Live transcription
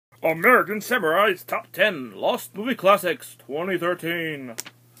American Samurai's Top 10 Lost Movie Classics 2013.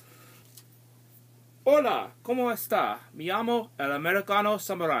 Hola, ¿cómo está? Me llamo el Americano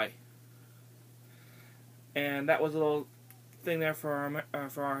Samurai. And that was a little thing there for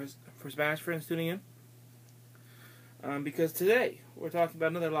Spanish friends tuning in. Because today we're talking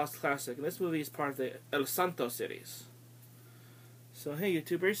about another Lost Classic, and this movie is part of the El Santo series. So hey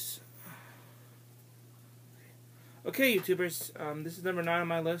YouTubers. Okay YouTubers, this is number 9 on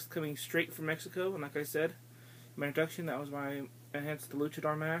my list, coming straight from Mexico, and like I said in my introduction, that was my enhanced the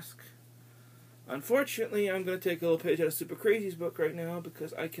Luchador mask. Unfortunately, I'm going to take a little page out of Super Crazy's book right now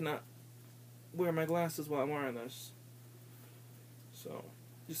because I cannot wear my glasses while I'm wearing this. So,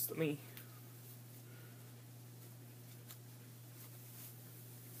 just let me...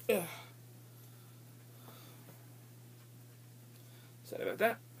 Sorry about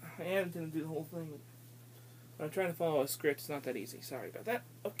that. I am going to do the whole thing. I'm trying to follow a script. It's not that easy. Sorry about that.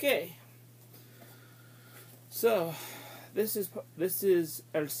 Okay. So, this is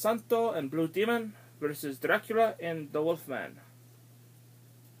El Santo and Blue Demon versus Dracula and the Wolfman.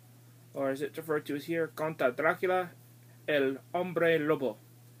 Or as it's referred to as here, Contra Dracula, el Hombre Lobo.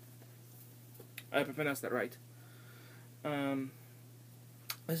 I hope I pronounced that right.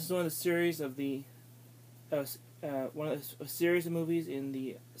 This is one of the series of the a series of movies in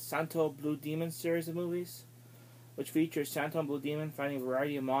the Santo Blue Demon series of movies, which features Santo and Blue Demon fighting a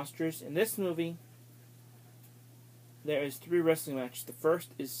variety of monsters. In this movie, there is 3 wrestling matches. The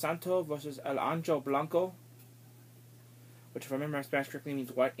first is Santo versus El Angel Blanco, which if I remember my Spanish correctly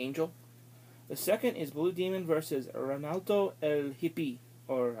means White Angel. The second is Blue Demon versus Ronaldo el Hippie,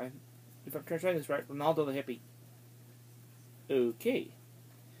 or if I'm trying this right, Ronaldo the Hippie. Okay.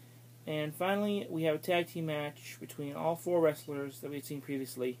 And finally, we have a tag team match between all 4 wrestlers that we had seen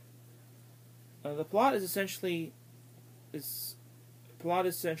previously. The plot is essentially this.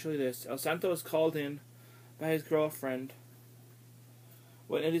 El Santo is called in by his girlfriend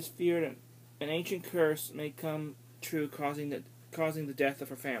when it is feared an ancient curse may come true, causing the death of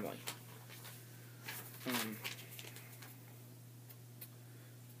her family.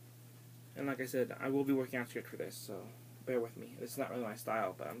 And like I said, I will be working on script for this, so bear with me. It's not really my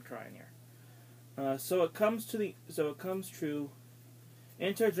style, but I'm trying here. So it comes true.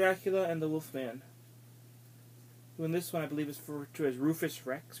 Enter Dracula and the Wolfman. Who in this one I believe is referred to as Rufus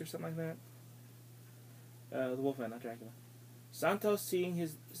Rex or something like that. The Wolfman, not Dracula. Santo, seeing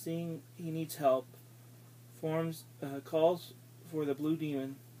he needs help, calls for the Blue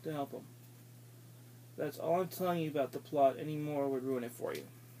Demon to help him. That's all I'm telling you about the plot. Any more would ruin it for you.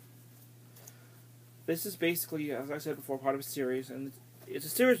 This is basically, as I said before, part of a series, and it's a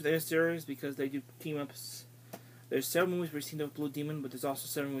series within a series because they do team-ups. There's 7 movies where he's teamed up with Blue Demon, but there's also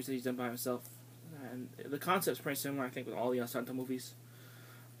 7 movies that he's done by himself. And the concept's pretty similar, I think, with all the El Santo movies.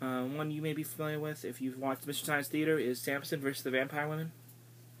 One you may be familiar with, if you've watched Mr. Science Theater, is Samson versus the Vampire Women.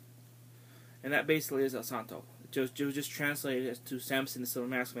 And that basically is El Santo. It was just translated as to Samson the Silver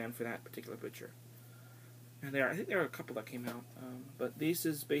Mask Man for that particular picture. And I think there are a couple that came out. But this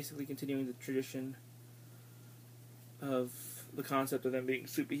is basically continuing the tradition of the concept of them being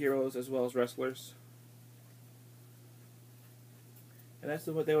superheroes as well as wrestlers. And that's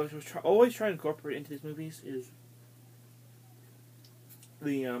what they always try to incorporate into these movies is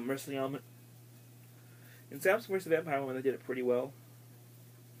the wrestling element. In Samson vs. the Vampire Woman, they did it pretty well.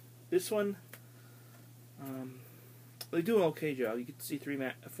 This one, they do an okay job. You get to see 3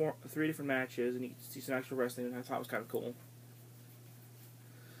 different matches, and you get to see some actual wrestling, and I thought it was kind of cool.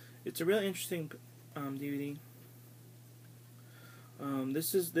 It's a really interesting DVD.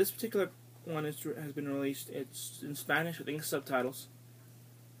 This particular one has been released. It's in Spanish with English subtitles,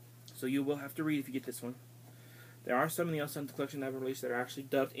 so you will have to read if you get this one. There are some in the El Santo collection that I've released that are actually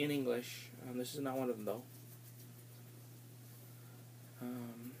dubbed in English. This is not one of them though.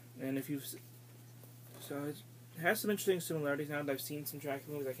 And it has some interesting similarities now that I've seen some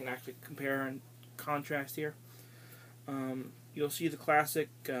Dracula movies. I can actually compare and contrast here. You'll see the classic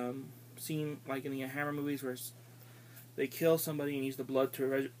scene like in the Hammer movies where they kill somebody and use the blood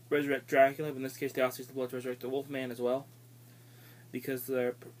to resurrect Dracula, but in this case they also use the blood to resurrect the Wolfman as well. Because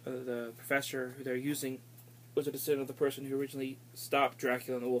the professor who they're using was a descendant of the person who originally stopped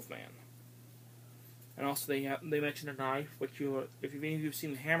Dracula and the Wolfman. And also they mention a knife, which if any of you have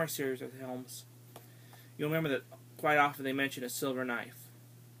seen the Hammer series of films, you'll remember that quite often they mention a silver knife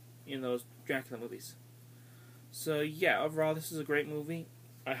in those Dracula movies. So yeah, overall this is a great movie.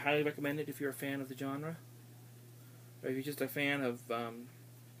 I highly recommend it if you're a fan of the genre. Or if you're just a fan of,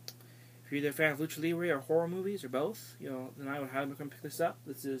 if you're either a fan of Lucha Libre or horror movies or both, then I would highly recommend pick this up.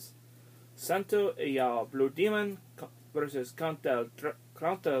 This is Santo y el Blue Demon versus Contra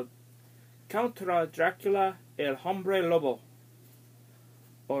Contra Dracula, el Hombre Lobo.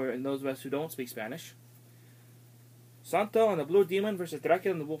 Or, in those of us who don't speak Spanish, Santo and the Blue Demon versus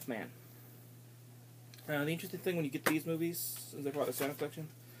Dracula and the Wolfman. The interesting thing when you get these movies, as I call it the Santa collection,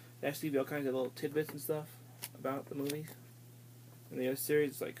 they actually give you all kinds of little tidbits and stuff about the movies. And the other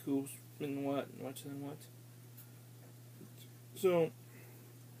series, like who's in what and what's in what. So,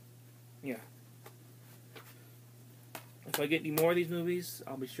 yeah. If I get any more of these movies,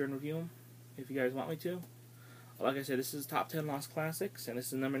 I'll be sure and review them if you guys want me to. Like I said, this is top 10 Lost Classics, and this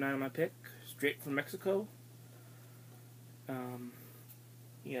is number 9 on my pick, straight from Mexico.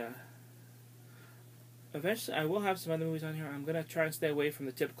 Yeah. Eventually, I will have some other movies on here. I'm going to try and stay away from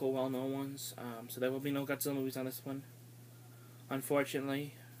the typical well-known ones, so there will be no Godzilla movies on this one,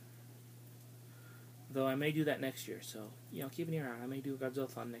 unfortunately. Though I may do that next year, so, keep an ear out. I may do a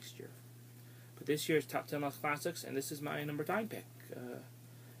Godzilla-thon next year. But this year's top 10 Lost Classics, and this is my number 9 pick.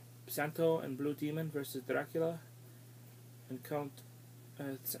 Santo and Blue Demon versus Dracula, and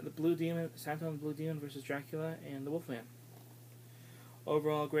the Blue Demon, Santo and the Blue Demon versus Dracula and the Wolfman.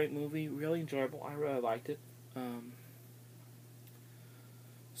 Overall, great movie, really enjoyable. I really liked it.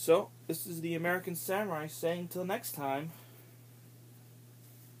 So, this is the American Samurai saying till next time.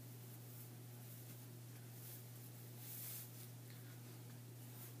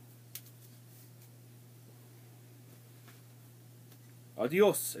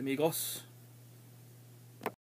 Adios, amigos.